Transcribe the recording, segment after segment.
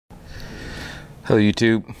Hello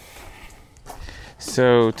YouTube.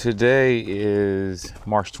 So today is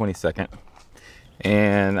March 22nd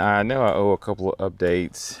and I know I owe a couple of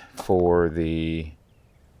updates for the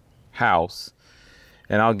house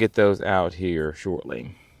and I'll get those out here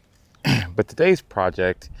shortly. But today's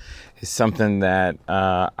project is something that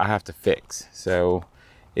I have to fix. So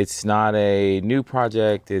it's not a new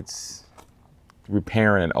project, it's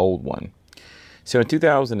repairing an old one. So in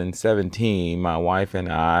 2017, my wife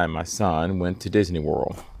and I and my son went to Disney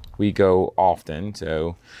World. We go often,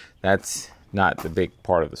 so that's not the big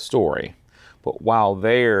part of the story. But while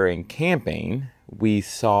there and camping, we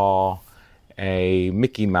saw a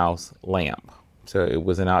Mickey Mouse lamp. So it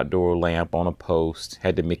was an outdoor lamp on a post,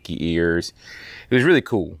 had the Mickey ears. It was really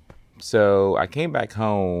cool. So I came back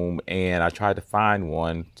home and I tried to find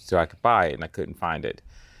one so I could buy it, and I couldn't find it.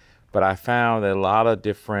 But I found a lot of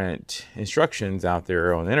different instructions out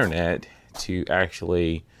there on the internet to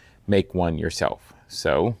actually make one yourself.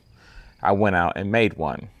 So I went out and made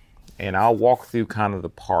one. And I'll walk through kind of the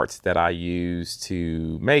parts that I used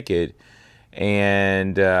to make it.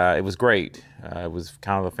 And it was great. It was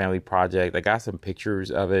kind of a family project. I got some pictures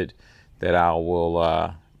of it that I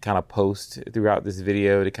will kind of post throughout this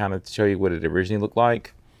video to kind of show you what it originally looked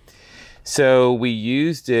like. So we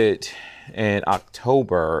used it in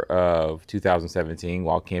October of 2017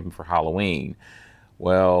 while camping for Halloween.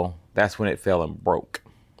 Well, that's when it fell and broke.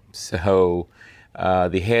 So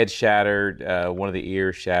the head shattered, one of the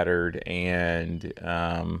ears shattered, and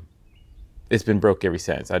it's been broke ever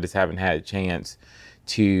since. I just haven't had a chance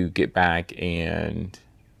to get back and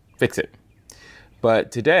fix it.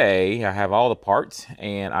 But today I have all the parts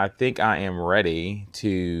and I think I am ready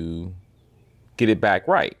to get it back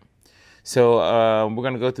right. So we're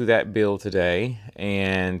going to go through that build today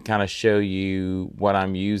and kind of show you what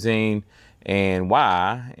I'm using and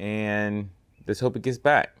why, and let's hope it gets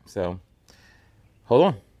back. So hold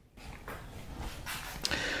on.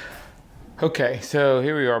 Okay, so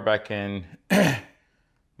here we are back in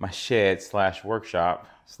my shed slash workshop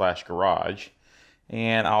slash garage,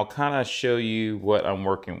 and I'll kind of show you what I'm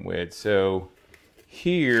working with. So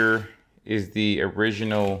here is the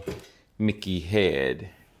original Mickey head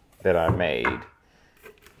that I made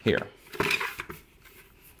here.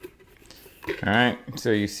 All right,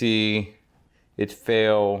 so you see it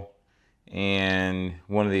fell and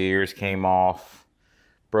one of the ears came off,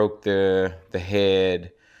 broke the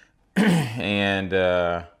head, and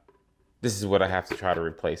this is what I have to try to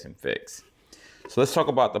replace and fix. So let's talk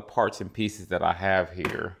about the parts and pieces that I have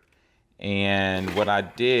here. And what I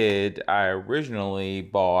did, I originally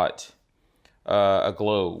bought a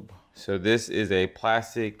globe. So this is a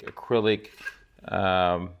plastic acrylic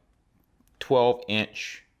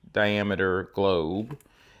 12-inch diameter globe,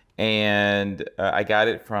 and I got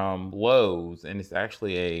it from Lowe's, and it's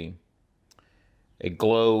actually a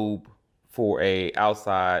globe for a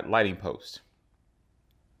outside lighting post.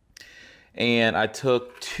 And I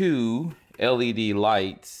took two LED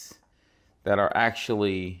lights that are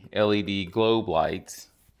actually LED globe lights.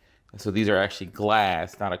 So these are actually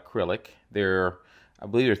glass, not acrylic. I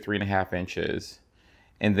believe they're 3.5 inches.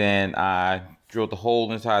 And then I drilled the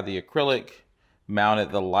hole inside the acrylic, mounted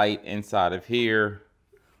the light inside of here,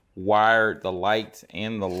 wired the lights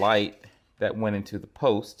and the light that went into the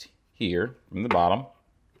post here from the bottom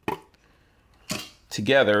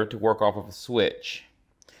together to work off of a switch.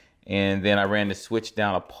 And then I ran the switch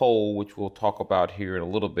down a pole, which we'll talk about here in a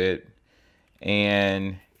little bit.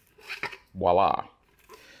 And voila.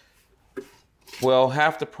 Well,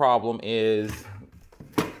 half the problem is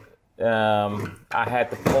I had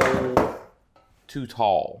the pole too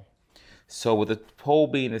tall. So with the pole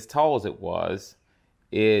being as tall as it was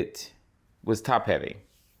top heavy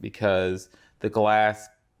because the glass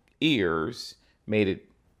ears made it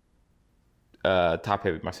top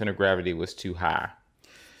heavy. My center of gravity was too high.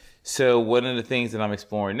 So one of the things that I'm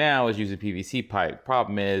exploring now is using PVC pipe.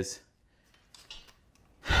 Problem is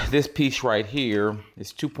this piece right here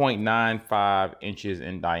is 2.95 inches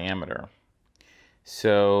in diameter.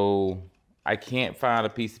 So I can't find a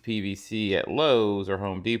piece of PVC at Lowe's or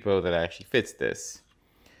Home Depot that actually fits this.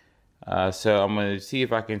 So I'm going to see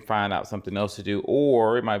if I can find out something else to do,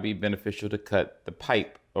 or it might be beneficial to cut the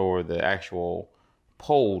pipe or the actual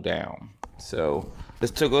pole down. So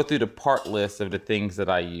let's go through the part list of the things that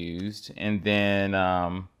I used, and then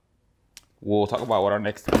we'll talk about what our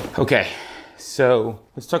next thing. Okay, so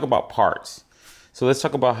let's talk about parts. So let's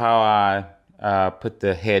talk about how I put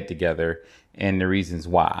the head together and the reasons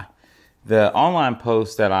why. The online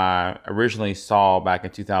post that I originally saw back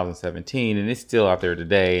in 2017, and it's still out there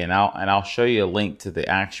today, and I'll show you a link to the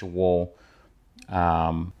actual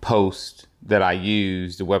post that I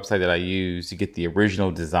use, the website that I use to get the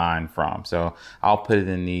original design from. So I'll put it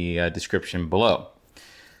in the description below.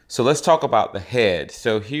 So let's talk about the head.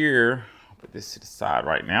 So here, I'll put this to the side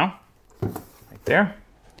right now, right there.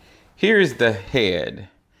 Here's the head.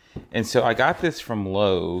 And so I got this from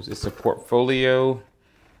Lowe's. It's a portfolio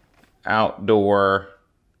outdoor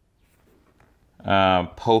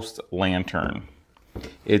post lantern.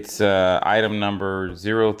 It's item number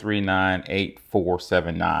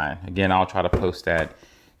 0398479. Again, I'll try to post that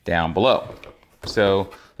down below. So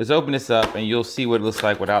let's open this up and you'll see what it looks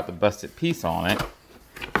like without the busted piece on it.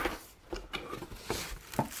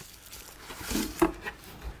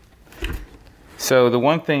 So the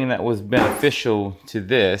one thing that was beneficial to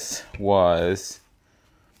this was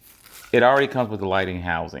it already comes with the lighting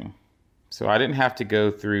housing. So I didn't have to go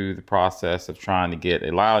through the process of trying to get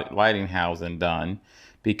a lighting housing done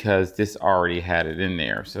because this already had it in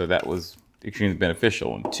there. So that was extremely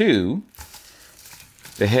beneficial. And two,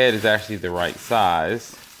 the head is actually the right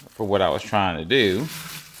size for what I was trying to do.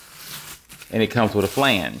 And it comes with a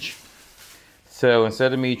flange. So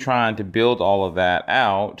instead of me trying to build all of that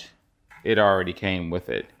out, it already came with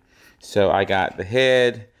it. So I got the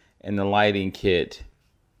head and the lighting kit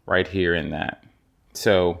right here in that.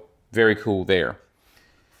 So very cool there.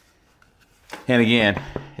 And again,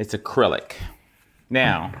 it's acrylic.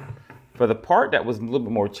 Now, for the part that was a little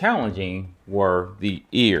bit more challenging were the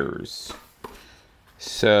ears.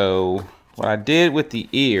 So what I did with the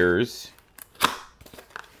ears,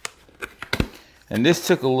 and this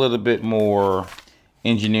took a little bit more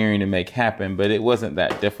engineering to make happen, but it wasn't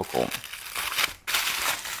that difficult.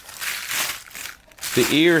 The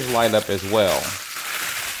ears light up as well.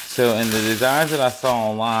 So in the designs that I saw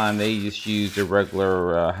online, they just used a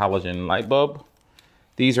regular halogen light bulb.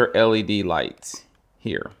 These are LED lights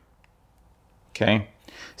here. Okay,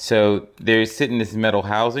 so they're sitting in this metal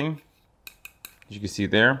housing, as you can see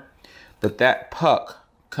there, but that puck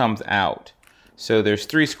comes out. So there's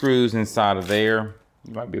 3 screws inside of there.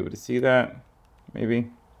 You might be able to see that, maybe.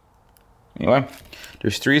 Anyway,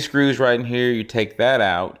 there's 3 screws right in here. You take that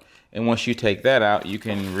out. And once you take that out, you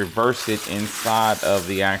can reverse it inside of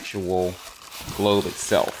the actual globe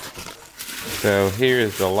itself. So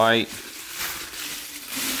here's the light.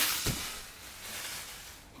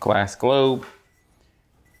 Glass globe.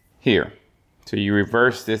 Here. So you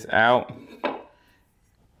reverse this out.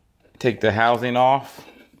 Take the housing off.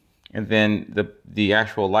 And then the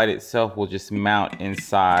actual light itself will just mount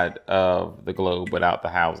inside of the globe without the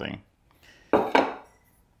housing.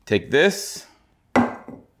 Take this.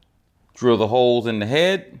 Drill the holes in the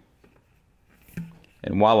head,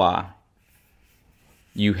 and voila,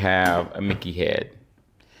 you have a Mickey head.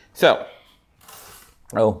 So,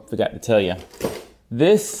 oh, forgot to tell you,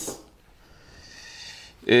 this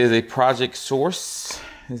is a Project Source,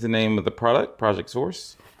 is the name of the product, Project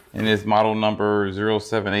Source, and it's model number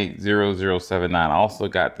 0780079. I also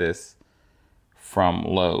got this from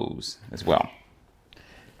Lowe's as well.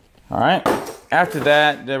 All right, after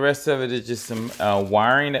that, the rest of it is just some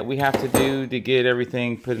wiring that we have to do to get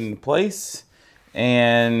everything put into place.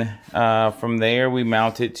 And from there, we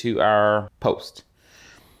mount it to our post.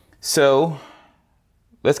 So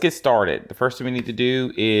let's get started. The first thing we need to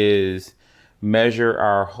do is measure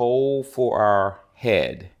our hole for our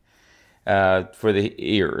head, for the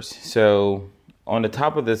ears. So on the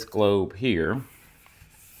top of this globe here,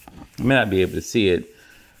 you may not be able to see it,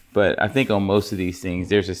 but I think on most of these things,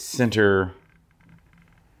 there's a center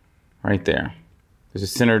right there. There's a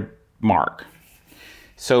center mark.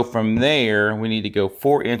 So from there, we need to go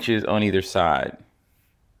 4 inches on either side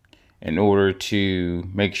in order to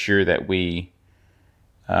make sure that we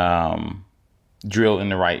drill in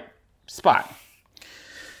the right spot.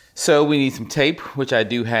 So we need some tape, which I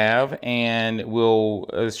do have, and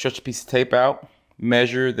we'll stretch a piece of tape out,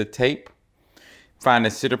 measure the tape, find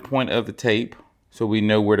the center point of the tape, so we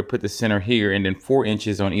know where to put the center here, and then 4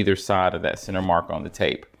 inches on either side of that center mark on the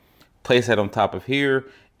tape. Place that on top of here,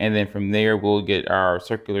 and then from there we'll get our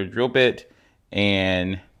circular drill bit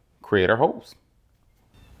and create our holes.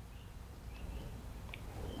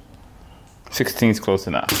 16 is close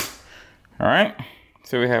enough. All right,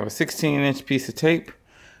 so we have a 16-inch piece of tape.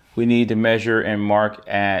 We need to measure and mark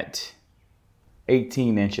at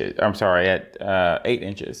 18 inches. I'm sorry, at 8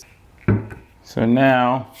 inches. So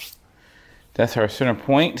now, that's our center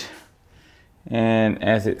point, and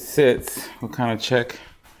as it sits, we'll kind of check.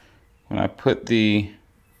 When I put the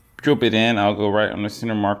drill bit in, I'll go right on the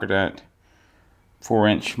center mark of that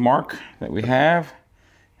 4-inch mark that we have,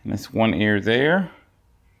 and that's one ear there,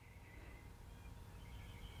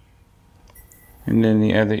 and then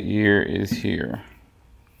the other ear is here.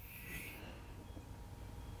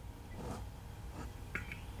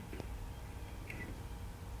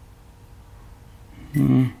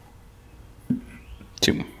 2.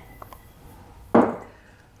 All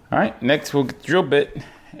right, next we'll get the drill bit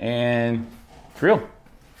and drill.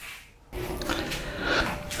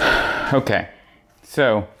 Okay,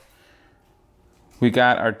 so we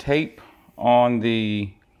got our tape on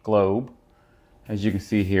the globe, as you can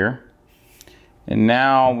see here. And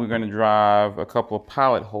now we're going to drive a couple of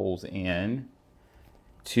pilot holes in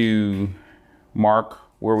to mark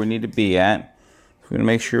where we need to be at. So we're going to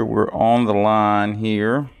make sure we're on the line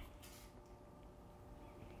here.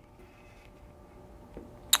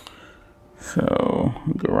 So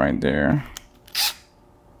go right there.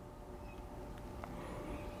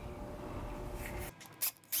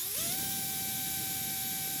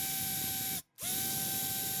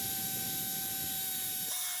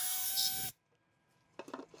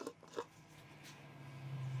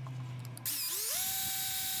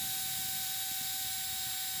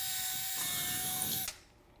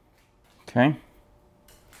 Okay.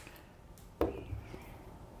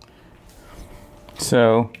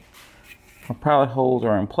 So our pilot holes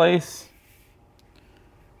are in place.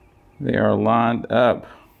 They are lined up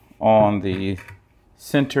on the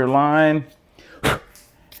center line.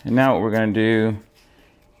 And now what we're going to do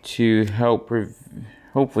to help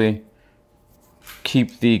hopefully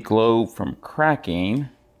keep the globe from cracking,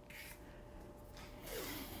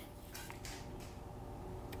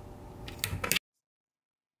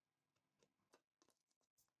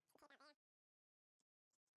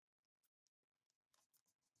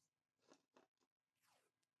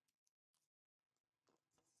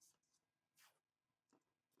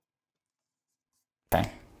 okay.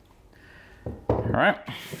 All right.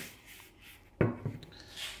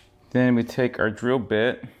 Then we take our drill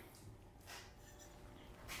bit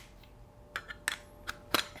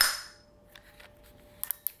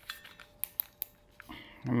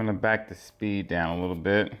I'm going to back the speed down a little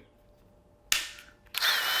bit.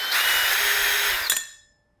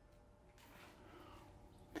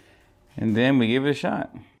 And then we give it a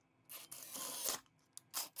shot.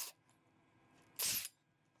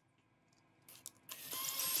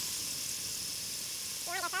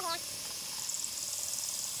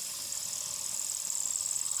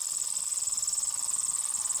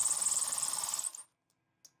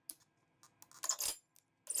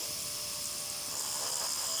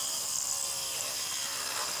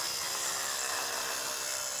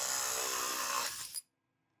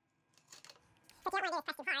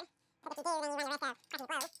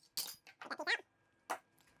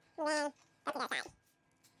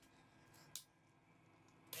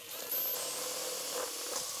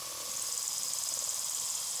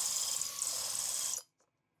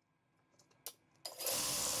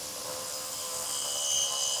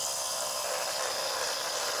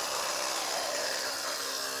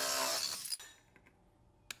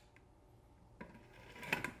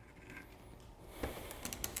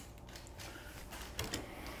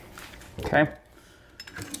 Okay,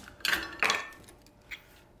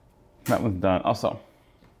 that one's done also.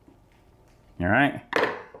 All right,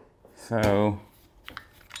 so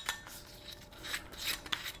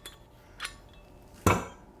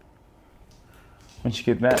once you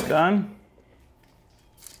get that done,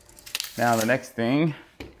 now the next thing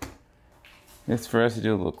is for us to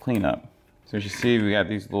do a little cleanup. So as you see, we got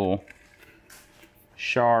these little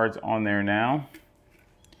shards on there now.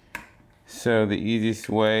 So the easiest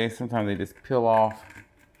way, sometimes they just peel off,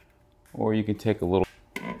 or you can take a little.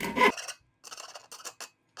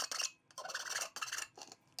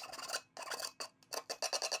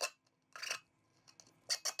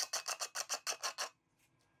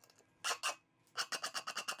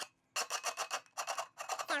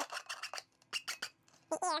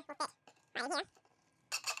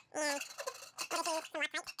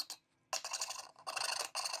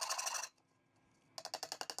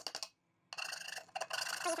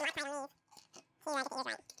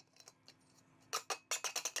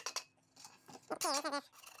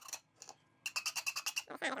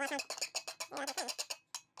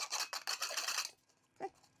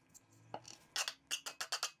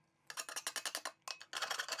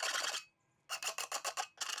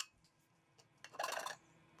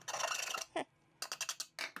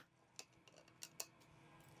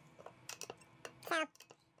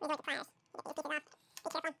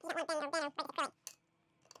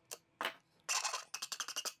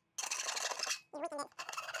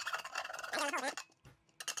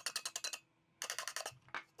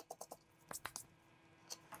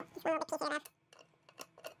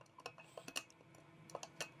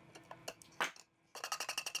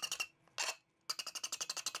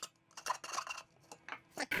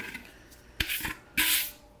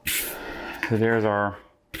 So there's our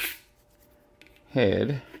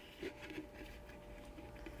head.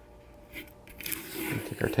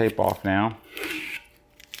 Take our tape off now.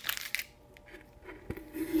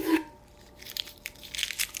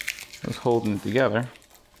 Just holding it together.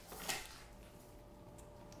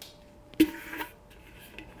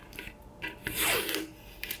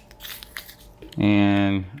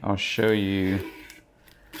 And I'll show you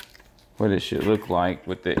what it should look like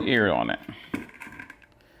with the ear on it.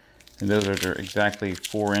 And those are exactly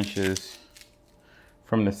 4 inches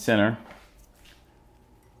from the center.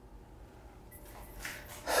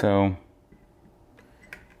 So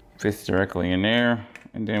fits directly in there,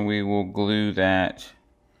 and then we will glue that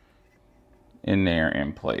in there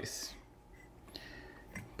in place.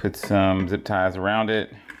 Put some zip ties around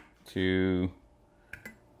it to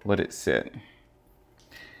let it sit.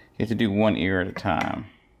 You have to do 1 ear at a time.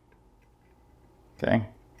 Okay?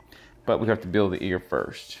 But we have to build the ear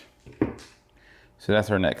first. So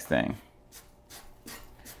that's our next thing.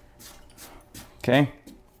 Okay?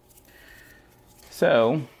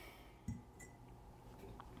 So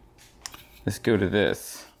let's go to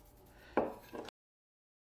this.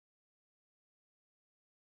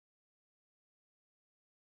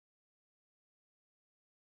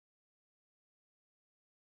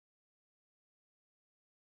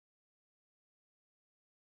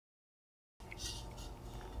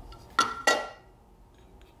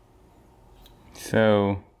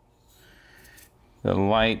 So the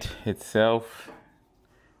light itself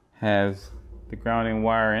has the grounding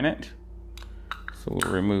wire in it. So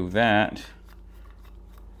we'll remove that,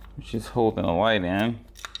 which is holding the light in.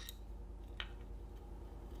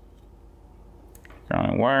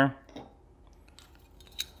 Grounding wire.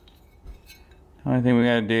 The only thing we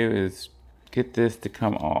gotta do is get this to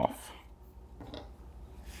come off.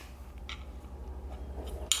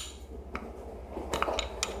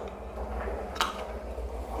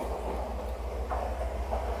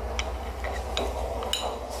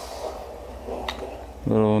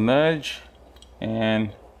 Little nudge,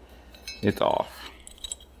 and it's off.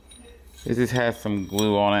 This just has some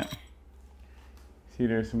glue on it. See,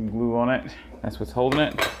 there's some glue on it. That's what's holding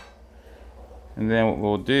it. And then what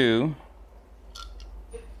we'll do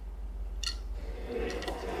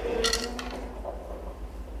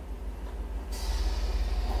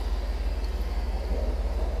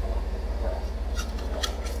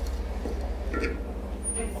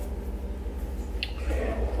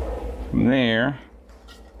from there,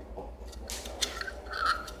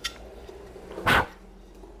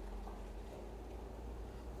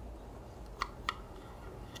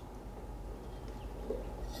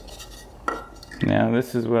 now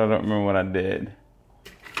this is what I don't remember what I did.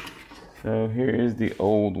 So here is the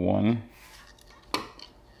old one.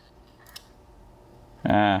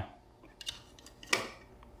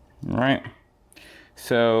 Right.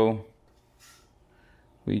 So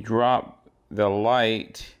we drop the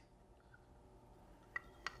light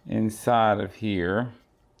inside of here,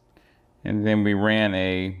 and then we ran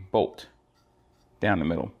a bolt down the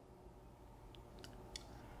middle.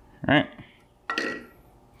 All right.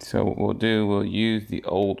 So what we'll do, we'll use the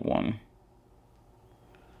old one.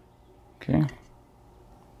 Okay.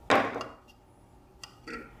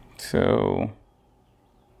 So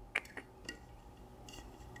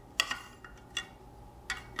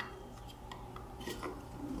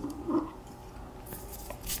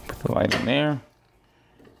put the light in there.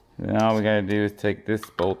 Now all we gotta do is take this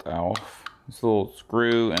bolt off. This little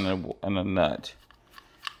screw and a nut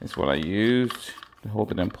is what I used to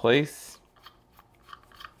hold it in place.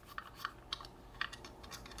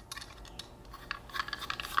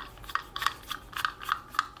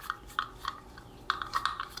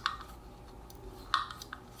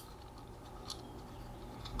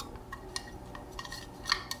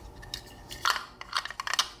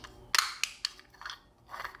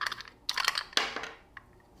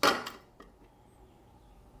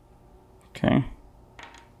 Okay.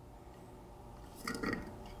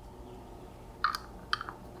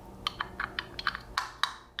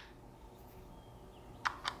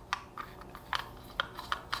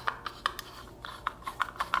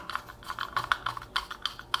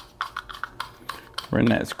 Run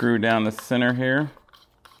that screw down the center here.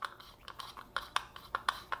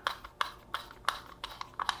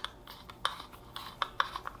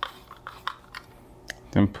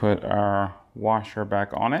 Then put our washer back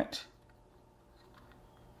on it.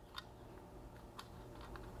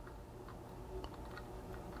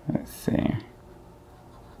 Let's see. There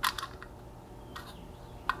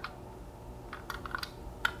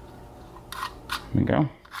we go.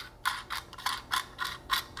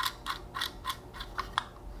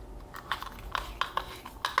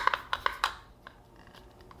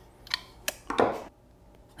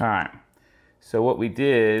 All right, so what we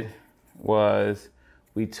did was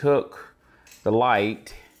we took the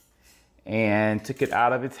light and took it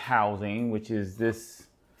out of its housing, which is this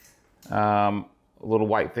little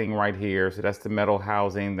white thing right here. So that's the metal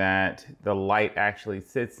housing that the light actually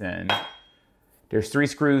sits in. There's 3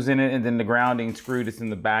 screws in it, and then the grounding screw that's in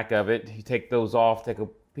the back of it. You take those off, take a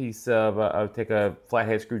piece of, take a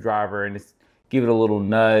flathead screwdriver and just give it a little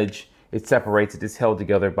nudge. It separates it. It's held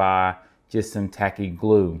together by just some tacky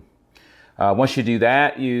glue. Once you do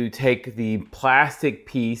that, you take the plastic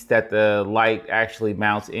piece that the light actually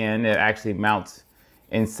mounts in. It actually mounts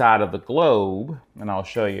inside of the globe, and I'll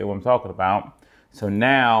show you what I'm talking about. So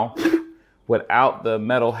now, without the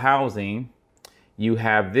metal housing, you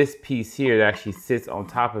have this piece here that actually sits on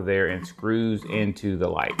top of there and screws into the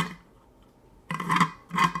light.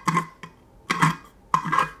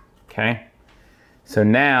 Okay, so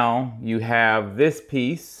now you have this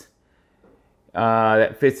piece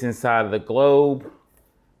that fits inside of the globe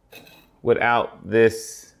without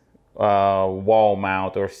this wall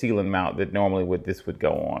mount or ceiling mount that normally this would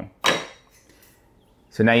go on.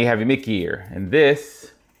 So now you have your Mickey ear, and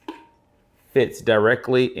this fits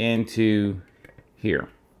directly into here.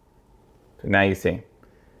 So now you see,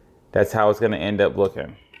 that's how it's going to end up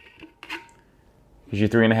looking. Because your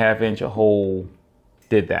 3.5-inch hole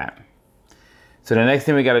did that. So the next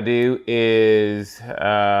thing we got to do is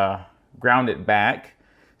ground it back.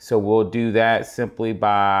 So we'll do that simply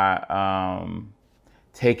by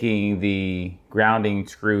taking the grounding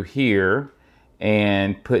screw here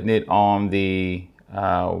and putting it on the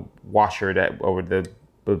washer that, or the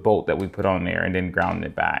bolt that we put on there, and then grounding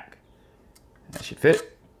it back. That should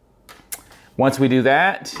fit. Once we do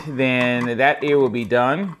that, then that ear will be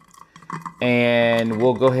done, and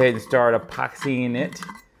we'll go ahead and start epoxying it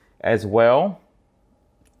as well.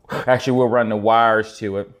 Actually, we'll run the wires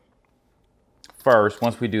to it first.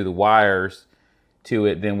 Once we do the wires to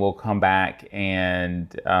it, then we'll come back and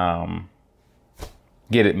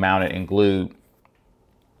get it mounted and glued.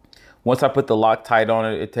 Once I put the Loctite on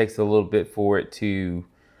it, it takes a little bit for it to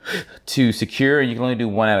secure. You can only do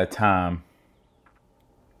one at a time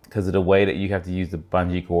because of the way that you have to use the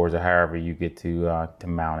bungee cords, or however you get to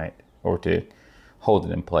mount it or to hold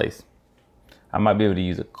it in place. I might be able to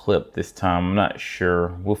use a clip this time. I'm not sure.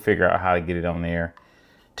 We'll figure out how to get it on there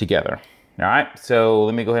together. All right, so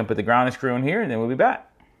let me go ahead and put the grounding screw in here, and then we'll be back.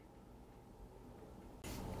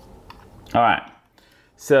 All right,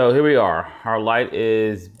 so here we are. Our light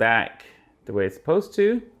is back the way it's supposed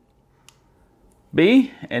to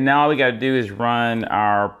be. And now all we got to do is run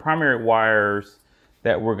our primary wires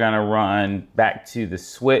that we're going to run back to the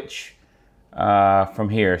switch from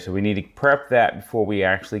here. So we need to prep that before we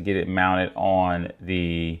actually get it mounted on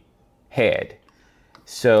the head.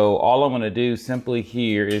 So all I'm going to do simply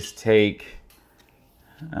here is take,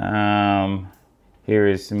 here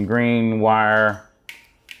is some green wire,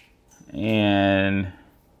 and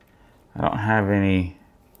I don't have any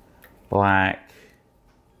black.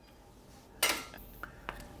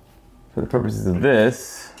 For the purposes of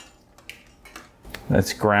this,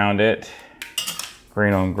 let's ground it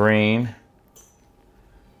green on green.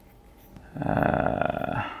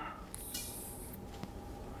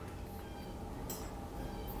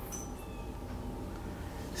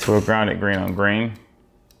 So we'll ground it green on green.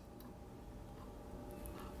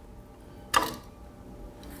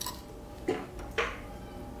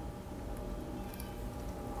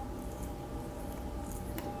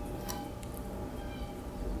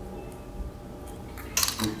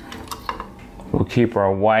 We'll keep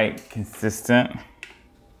our white consistent.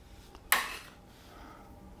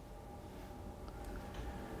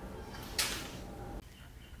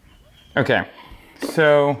 Okay,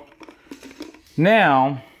 so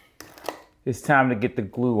now it's time to get the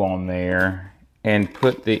glue on there and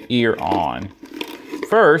put the ear on.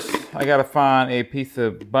 First, I gotta find a piece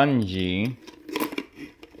of bungee,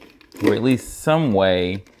 or at least some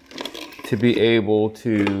way to be able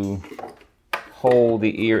to hold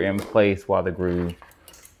the ear in place while the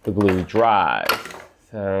glue dries.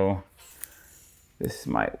 So this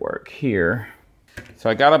might work here. So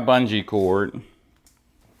I got a bungee cord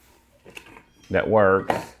that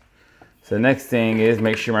works. So the next thing is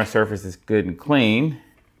make sure my surface is good and clean,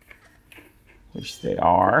 which they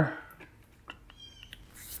are.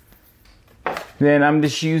 Then I'm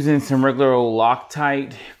just using some regular old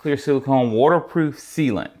Loctite clear silicone waterproof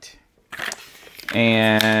sealant.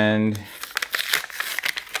 And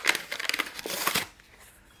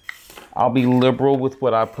I'll be liberal with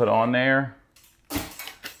what I put on there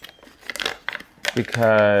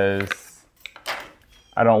because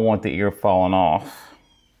I don't want the ear falling off.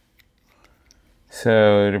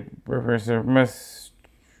 So the reverse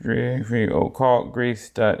free old caulk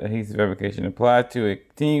grease adhesive application applied to a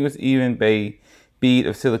continuous even bead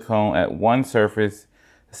of silicone at one surface.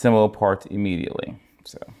 Assemble parts immediately.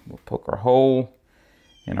 So we'll poke our hole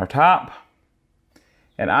in our top.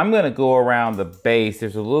 And I'm going to go around the base.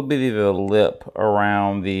 There's a little bit of a lip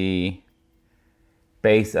around the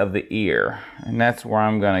base of the ear. And that's where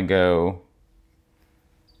I'm going to go.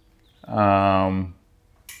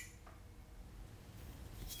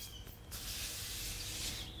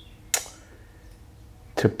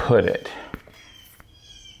 To put it.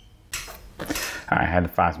 All right, I had to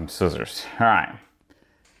find some scissors. All right.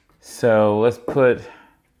 So let's put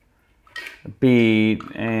a bead,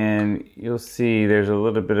 and you'll see there's a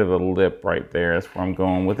little bit of a lip right there. That's where I'm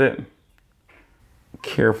going with it.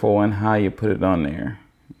 Careful in how you put it on there.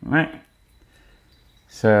 All right.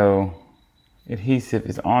 So adhesive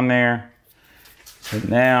is on there. So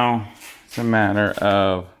now it's a matter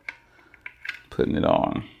of putting it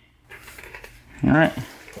on. All right.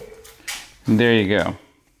 And there you go.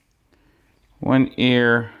 One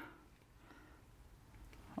ear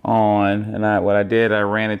on, and what I did, I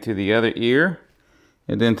ran it to the other ear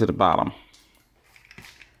and then to the bottom.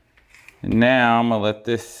 And now I'm gonna let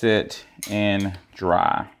this sit and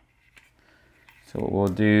dry. So what we'll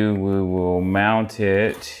do, we will mount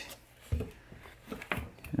it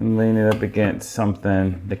and lean it up against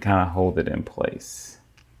something to kind of hold it in place.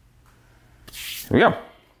 Here we go. All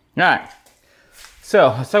right. So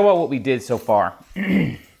let's talk about what we did so far.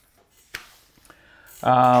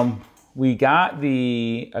 We got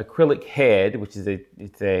the acrylic head, which is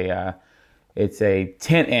it's a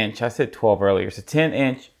 10-inch. I said 12 earlier. It's a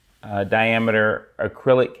 10-inch diameter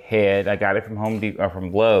acrylic head. I got it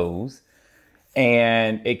from Lowe's,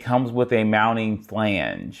 and it comes with a mounting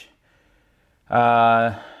flange.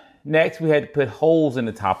 Next, we had to put holes in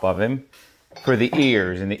the top of him for the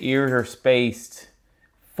ears, and the ears are spaced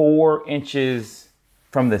 4 inches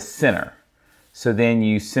from the center. So then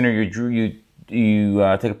you center your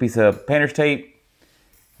you take a piece of painter's tape,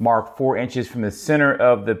 mark 4 inches from the center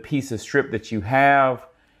of the piece of strip that you have,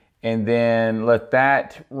 and then let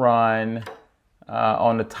that run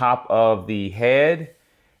on the top of the head,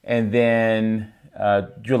 and then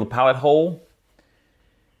drill a pilot hole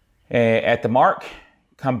at the mark.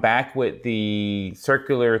 Come back with the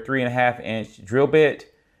circular 3.5-inch drill bit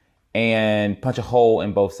and punch a hole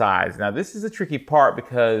in both sides. Now this is a tricky part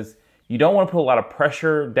because you don't want to put a lot of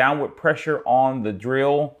pressure, downward pressure on the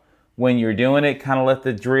drill when you're doing it. Kind of let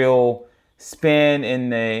the drill spin let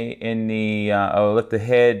the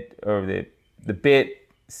head or the bit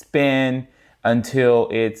spin until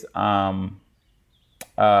it's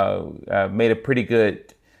made a pretty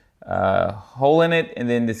good hole in it, and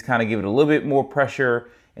then just kind of give it a little bit more pressure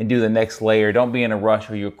and do the next layer. Don't be in a rush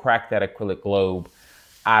or you'll crack that acrylic globe.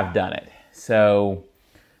 I've done it. So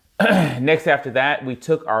next after that, we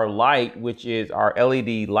took our light, which is our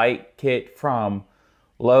LED light kit from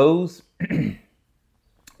Lowe's,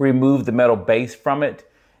 removed the metal base from it,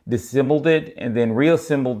 disassembled it, and then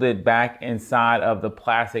reassembled it back inside of the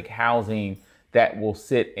plastic housing that will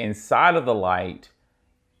sit inside of the light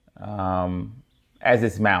as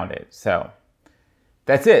it's mounted. So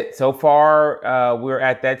that's it. So far, we're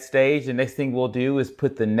at that stage. The next thing we'll do is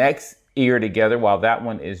put the next ear together while that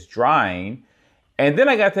one is drying. And then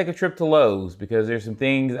I got to take a trip to Lowe's because there's some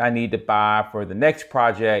things I need to buy for the next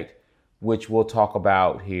project, which we'll talk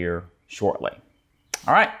about here shortly.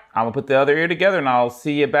 All right, I'm gonna put the other ear together and I'll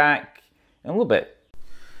see you back in a little bit.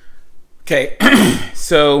 Okay,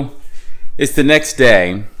 so it's the next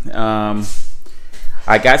day.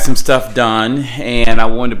 I got some stuff done and I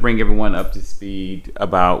wanted to bring everyone up to speed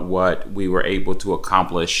about what we were able to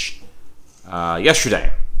accomplish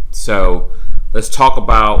yesterday. So let's talk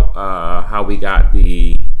about how we got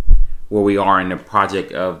where we are in the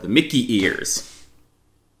project of the Mickey ears.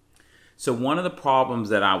 So one of the problems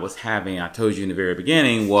that I was having, I told you in the very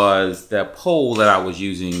beginning, was the pole that I was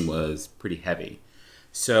using was pretty heavy.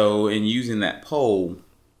 So in using that pole,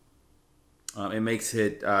 it makes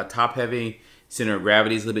it top heavy. Center of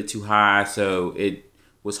gravity is a little bit too high, so it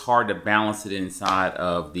was hard to balance it inside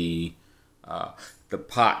of the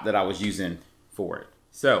pot that I was using for it.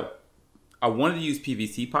 So I wanted to use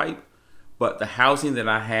PVC pipe, but the housing that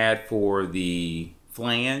I had for the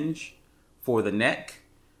flange for the neck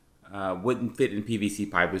wouldn't fit in PVC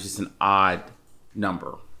pipe. It was just an odd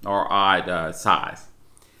number or odd size.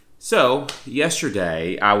 So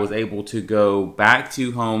yesterday I was able to go back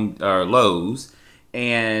to Lowe's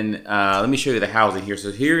and let me show you the housing here.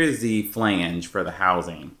 So here is the flange for the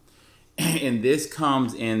housing. And this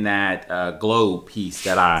comes in that globe piece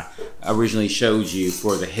that I originally showed you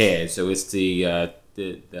for the head. So it's the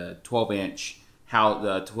 12-inch how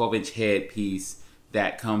the 12-inch head piece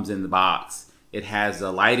that comes in the box. It has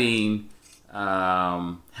a lighting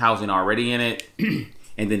housing already in it,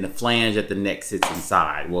 and then the flange that the neck sits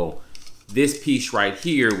inside. Well, this piece right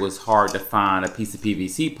here was hard to find a piece of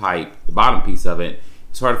PVC pipe, the bottom piece of it.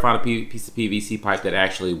 It's hard to find a piece of PVC pipe that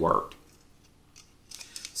actually worked.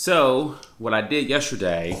 So what I did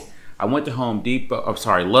yesterday, I went to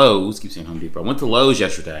Lowe's, keep saying Home Depot. I went to Lowe's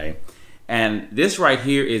yesterday, and this right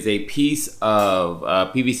here is a piece of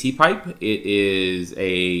PVC pipe. It is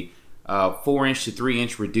a 4-inch to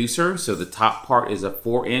 3-inch reducer. So the top part is a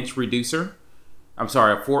 4-inch reducer. I'm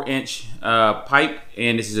sorry, a 4-inch pipe,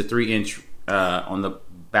 and this is a 3-inch on the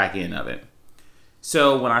back end of it.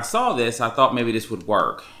 So when I saw this, I thought maybe this would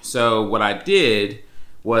work. So what I did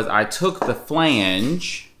was I took the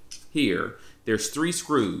flange here. There's 3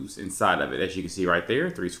 screws inside of it, as you can see right there,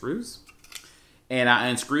 3 screws. And I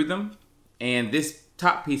unscrewed them, and this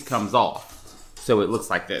top piece comes off. So it looks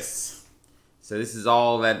like this. So this is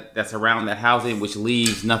all that's around that housing, which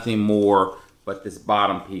leaves nothing more but this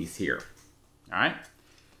bottom piece here. All right.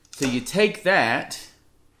 So you take that,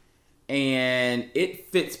 and it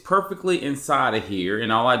fits perfectly inside of here.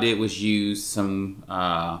 And all I did was use some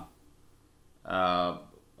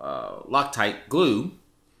Loctite glue,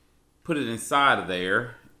 put it inside of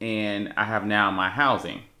there, and I have now my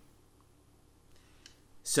housing.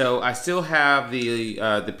 So I still have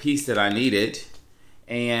the piece that I needed,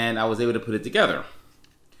 and I was able to put it together.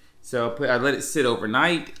 So I let it sit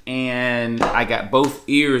overnight, and I got both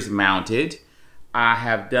ears mounted. I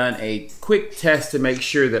have done a quick test to make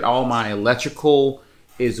sure that all my electrical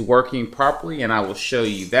is working properly, and I will show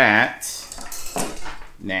you that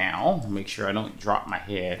now. Make sure I don't drop my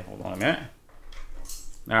head. Hold on a minute.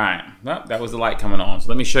 All right, well, that was the light coming on. So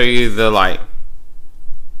let me show you the light.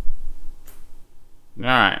 All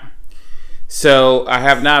right. So I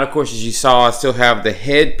have now, of course, as you saw, I still have the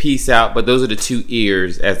head piece out, but those are the 2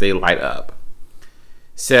 ears as they light up.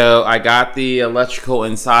 So I got the electrical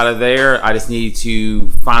inside of there. I just need to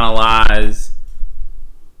finalize.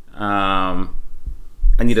 I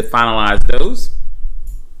need to finalize those.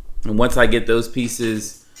 And once I get those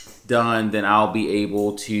pieces done, then I'll be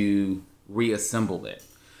able to reassemble it.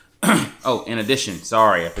 Oh, in addition,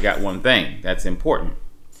 sorry, I forgot one thing that's important.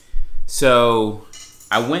 So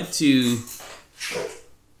I went to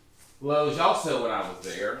Lowe's also when I was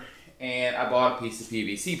there, and I bought a piece of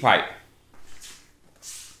PVC pipe.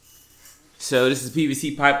 So this is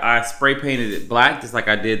PVC pipe. I spray painted it black, just like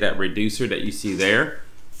I did that reducer that you see there.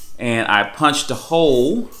 And I punched a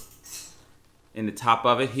hole in the top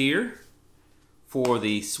of it here for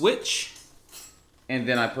the switch. And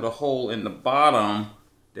then I put a hole in the bottom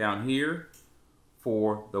down here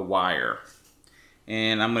for the wire.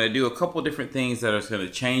 And I'm going to do a couple different things that are going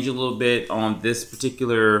to change a little bit on this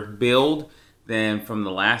particular build than from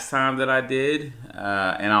the last time that I did.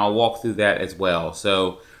 And I'll walk through that as well.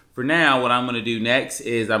 So for now, what I'm going to do next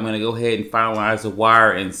is I'm going to go ahead and finalize the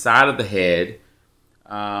wire inside of the head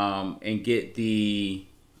and get the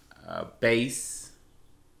base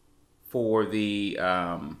for the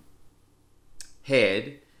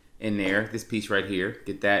head in there, this piece right here,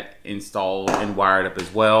 get that installed and wired up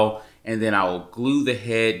as well. And then I will glue the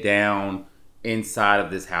head down inside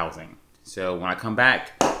of this housing. So when I come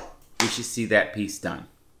back, we should see that piece done.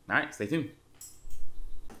 All right, stay tuned.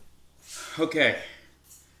 Okay,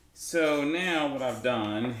 so now what I've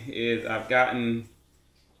done is I've gotten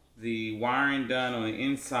the wiring done on the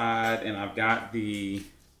inside, and I've got the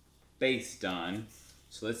base done.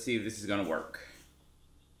 So let's see if this is gonna work.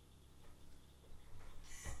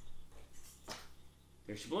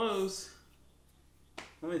 There she blows.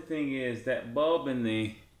 Only thing is that bulb in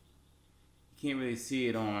the, you can't really see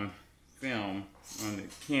it on film, on the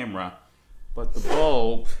camera, but the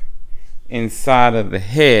bulb inside of the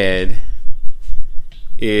head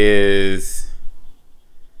is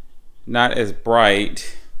not as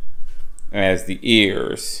bright as the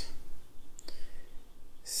ears.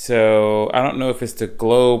 So I don't know if it's the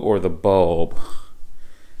globe or the bulb.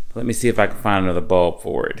 Let me see if I can find another bulb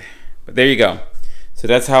for it. But there you go. So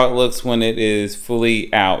that's how it looks when it is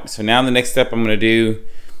fully out. So now the next step I'm going to do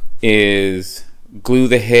is glue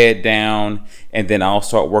the head down, and then I'll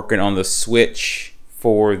start working on the switch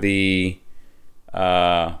for the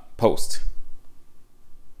post.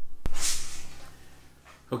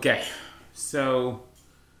 Okay, so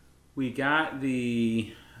we got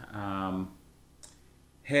the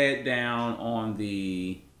head down on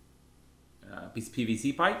the piece of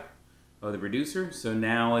PVC pipe of the reducer. So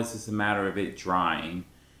now it's just a matter of it drying.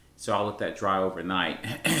 So I'll let that dry overnight.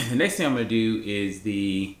 The next thing I'm going to do is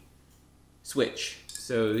the switch.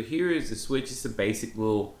 So here is the switch. It's a basic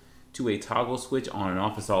little two-way toggle switch, on and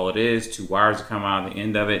off is all it is. Two wires that come out of the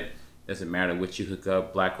end of it. Doesn't matter which you hook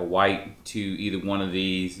up, black or white, to either one of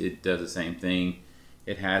these. It does the same thing.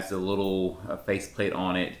 It has a little faceplate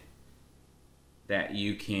on it that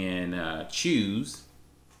you can choose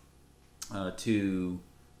to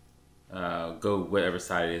go whatever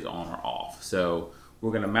side it is, on or off. So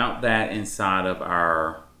we're going to mount that inside of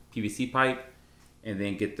our PVC pipe and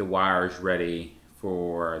then get the wires ready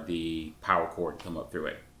for the power cord to come up through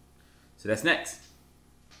it. So that's next.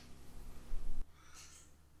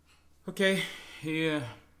 Okay, yeah.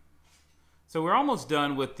 So we're almost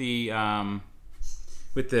done with the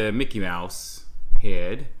Mickey Mouse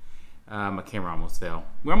head. My camera almost fell.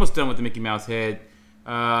 We're almost done with the Mickey Mouse head.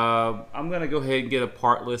 I'm gonna go ahead and get a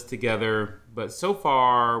part list together, but so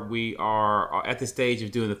far we are at the stage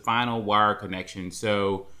of doing the final wire connection.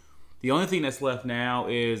 So the only thing that's left now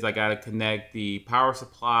is I gotta connect the power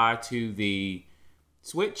supply to the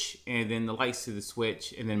switch, and then the lights to the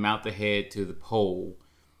switch, and then mount the head to the pole.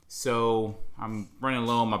 So I'm running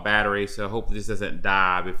low on my battery, so I hope this doesn't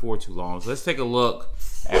die before too long. So let's take a look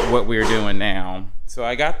at what we're doing now. So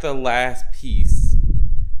I got the last piece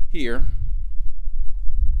here.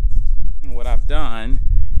 And what I've done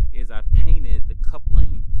is I painted the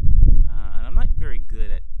coupling, and I'm not very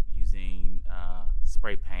good at using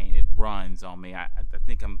spray paint. It runs on me. I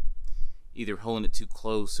think I'm either holding it too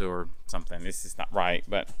close or something. This is not right.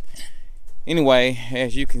 But anyway,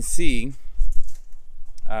 as you can see,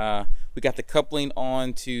 we got the coupling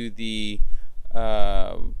on to the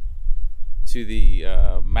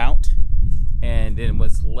mount, and then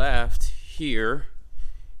what's left here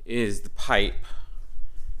is the pipe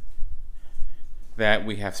that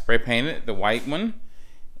we have spray painted, the white one,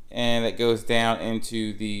 and it goes down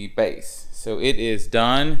into the base. So it is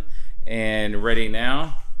done and ready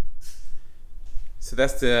now. So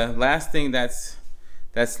that's the last thing that's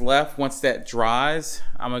left. Once that dries,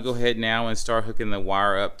 I'm gonna go ahead now and start hooking the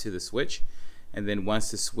wire up to the switch. And then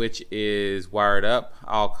once the switch is wired up,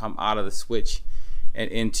 I'll come out of the switch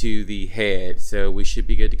and into the head. So we should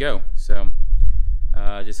be good to go. So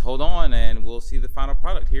just hold on and we'll see the final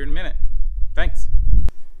product here in a minute. Thanks.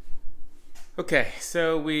 Okay,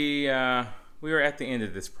 so we were at the end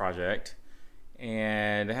of this project,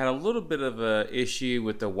 and I had a little bit of a issue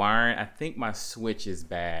with the wiring. I think my switch is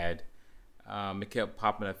bad. It kept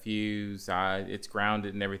popping a fuse. It's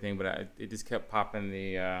grounded and everything, but it just kept popping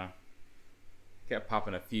a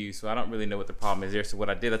fuse. So I don't really know what the problem is there. So what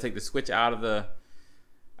I did, I took the switch out of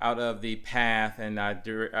the path, and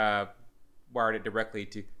I wired it directly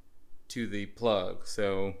to the plug.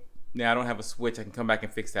 So now I don't have a switch. I can come back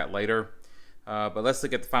and fix that later. But let's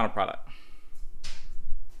look at the final product.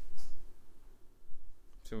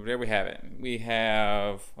 So there we have it. We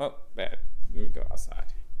have, oh, bad. Here we go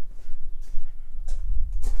outside.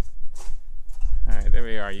 All right, there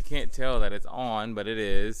we are. You can't tell that it's on, but it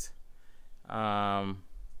is. And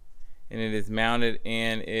it is mounted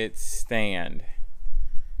in its stand.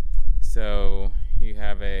 So you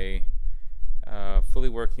have a fully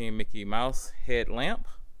working Mickey Mouse head lamp.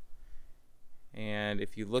 And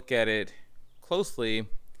if you look at it closely,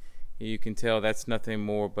 you can tell that's nothing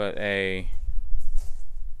more but a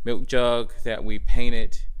milk jug that we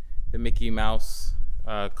painted the Mickey Mouse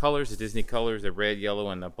colors, the Disney colors, the red, yellow,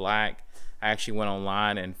 and the black. I actually went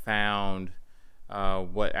online and found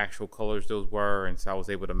what actual colors those were, and so I was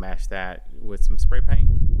able to match that with some spray paint.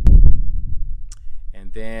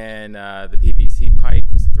 And then the PVC pipe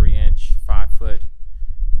is a 3-inch, 5-foot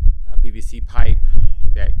PVC pipe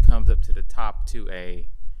that comes up to the top to a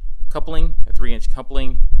coupling, a 3-inch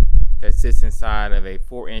coupling that sits inside of a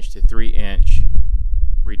 4-inch to 3-inch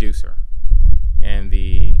reducer. And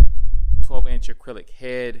the 12-inch acrylic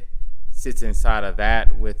head sits inside of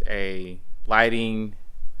that with a lighting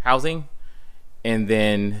housing. And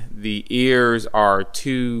then the ears are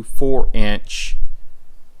two 4-inch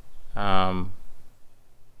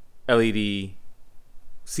LED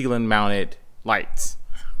ceiling mounted lights.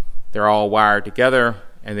 They're all wired together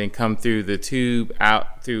and then come through the tube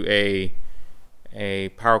out through a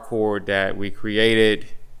power cord that we created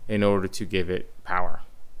in order to give it power.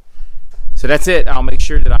 So that's it. I'll make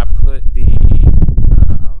sure that I put the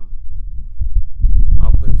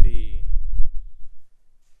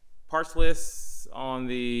parts lists on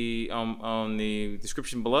the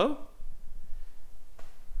description below.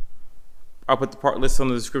 I'll put the part list on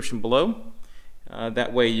the description below.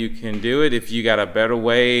 That way you can do it. If you got a better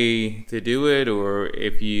way to do it, or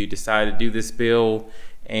if you decide to do this build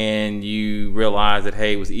and you realize that,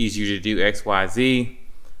 hey, it was easier to do X, Y, Z,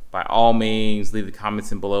 by all means, leave the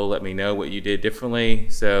comments in below. Let me know what you did differently.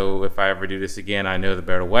 So if I ever do this again, I know the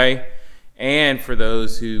better way. And for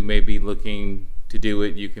those who may be looking to do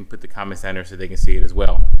it, you can put the comments down there so they can see it as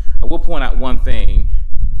well. I will point out one thing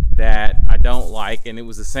that I don't like, and it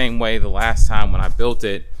was the same way the last time when I built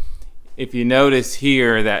it. If you notice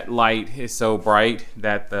here, that light is so bright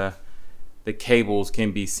that the cables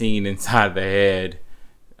can be seen inside the head.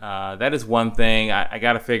 That is one thing. I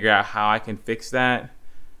got to figure out how I can fix that.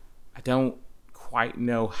 I don't quite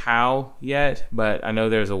know how yet, but I know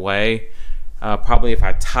there's a way. Probably if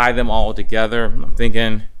I tie them all together. I'm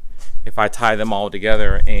thinking if I tie them all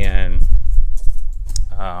together and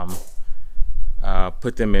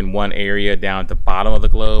put them in one area down at the bottom of the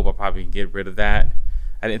globe, I'll probably get rid of that.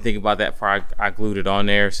 I didn't think about that before I glued it on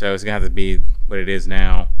there, so it's gonna have to be what it is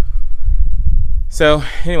now. So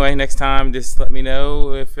anyway, next time just let me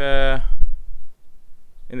know if in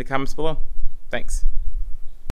the comments below. Thanks.